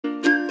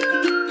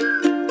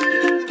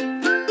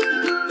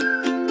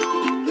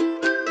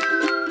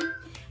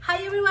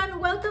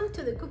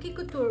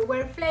adventure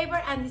where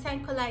flavor and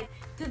design collide.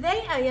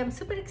 Today I am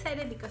super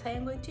excited because I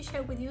am going to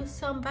share with you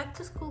some back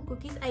to school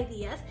cookies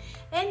ideas,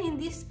 and in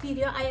this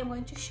video I am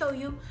going to show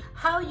you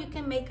how you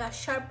can make a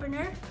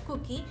sharpener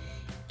cookie,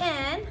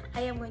 and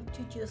I am going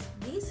to use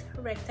this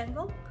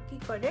rectangle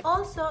cookie cutter.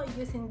 Also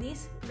using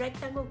this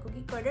rectangle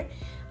cookie cutter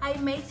I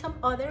made some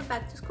other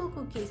back to school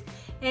cookies,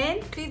 and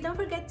please don't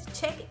forget to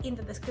check in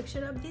the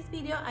description of this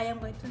video. I am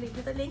going to leave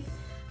you the link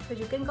so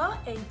you can go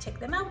and check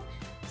them out.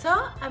 So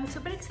I'm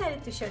super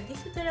excited to share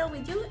this tutorial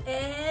with you,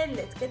 and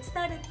let's get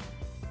started.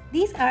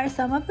 These are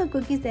some of the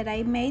cookies that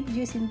I made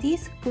using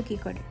this cookie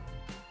cutter.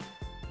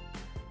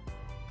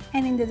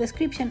 And in the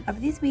description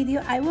of this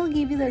video I will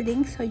give you the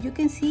link so you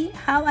can see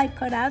how I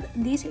cut out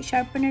this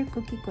sharpener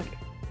cookie cutter.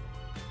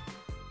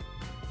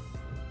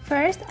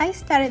 First, I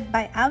started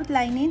by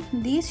outlining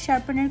this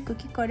sharpener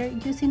cookie cutter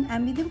using a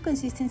medium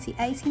consistency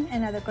icing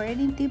and a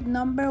decorating tip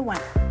number 1.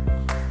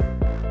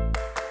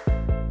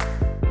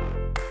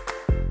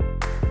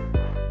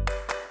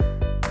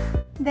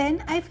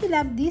 Then I fill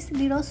up this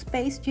little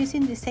space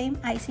using the same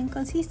icing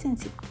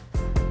consistency.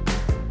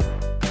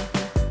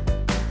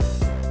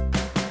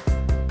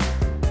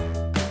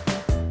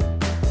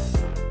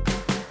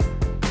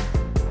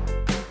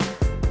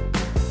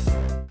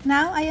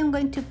 Now I am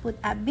going to put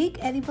a big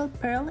edible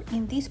pearl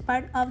in this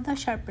part of the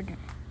sharpener.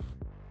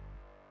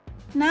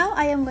 Now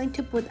I am going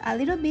to put a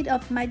little bit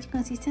of magic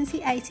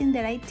consistency icing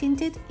that I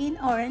tinted in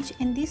orange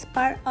in this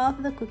part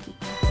of the cookie.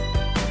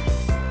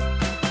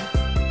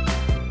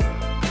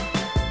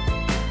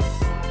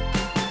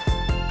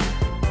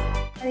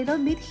 A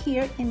little bit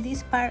here in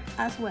this part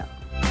as well.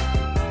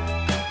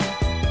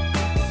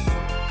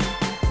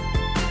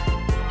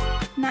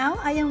 Now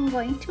I am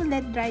going to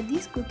let dry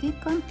this cookie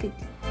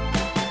completely.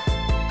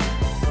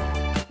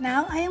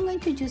 Now I am going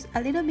to use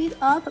a little bit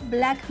of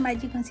black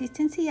magic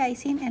consistency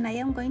icing, and I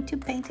am going to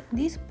paint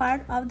this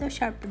part of the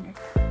sharpener.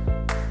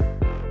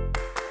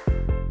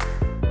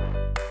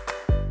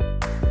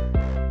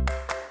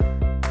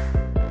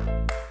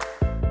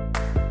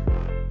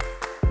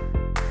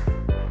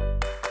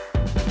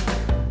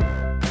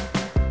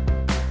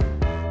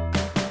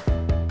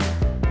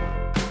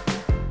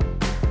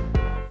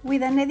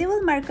 With an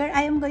edible marker,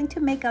 I am going to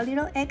make a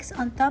little X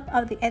on top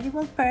of the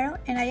edible pearl,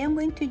 and I am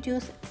going to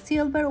use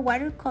silver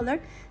watercolor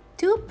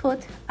to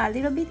put a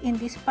little bit in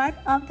this part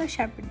of the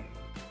sharpener.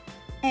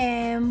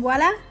 And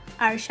voila!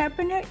 Our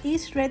sharpener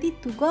is ready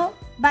to go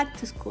back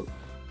to school.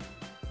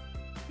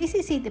 This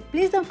is it.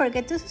 Please don't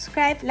forget to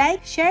subscribe,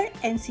 like, share,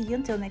 and see you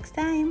until next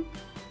time.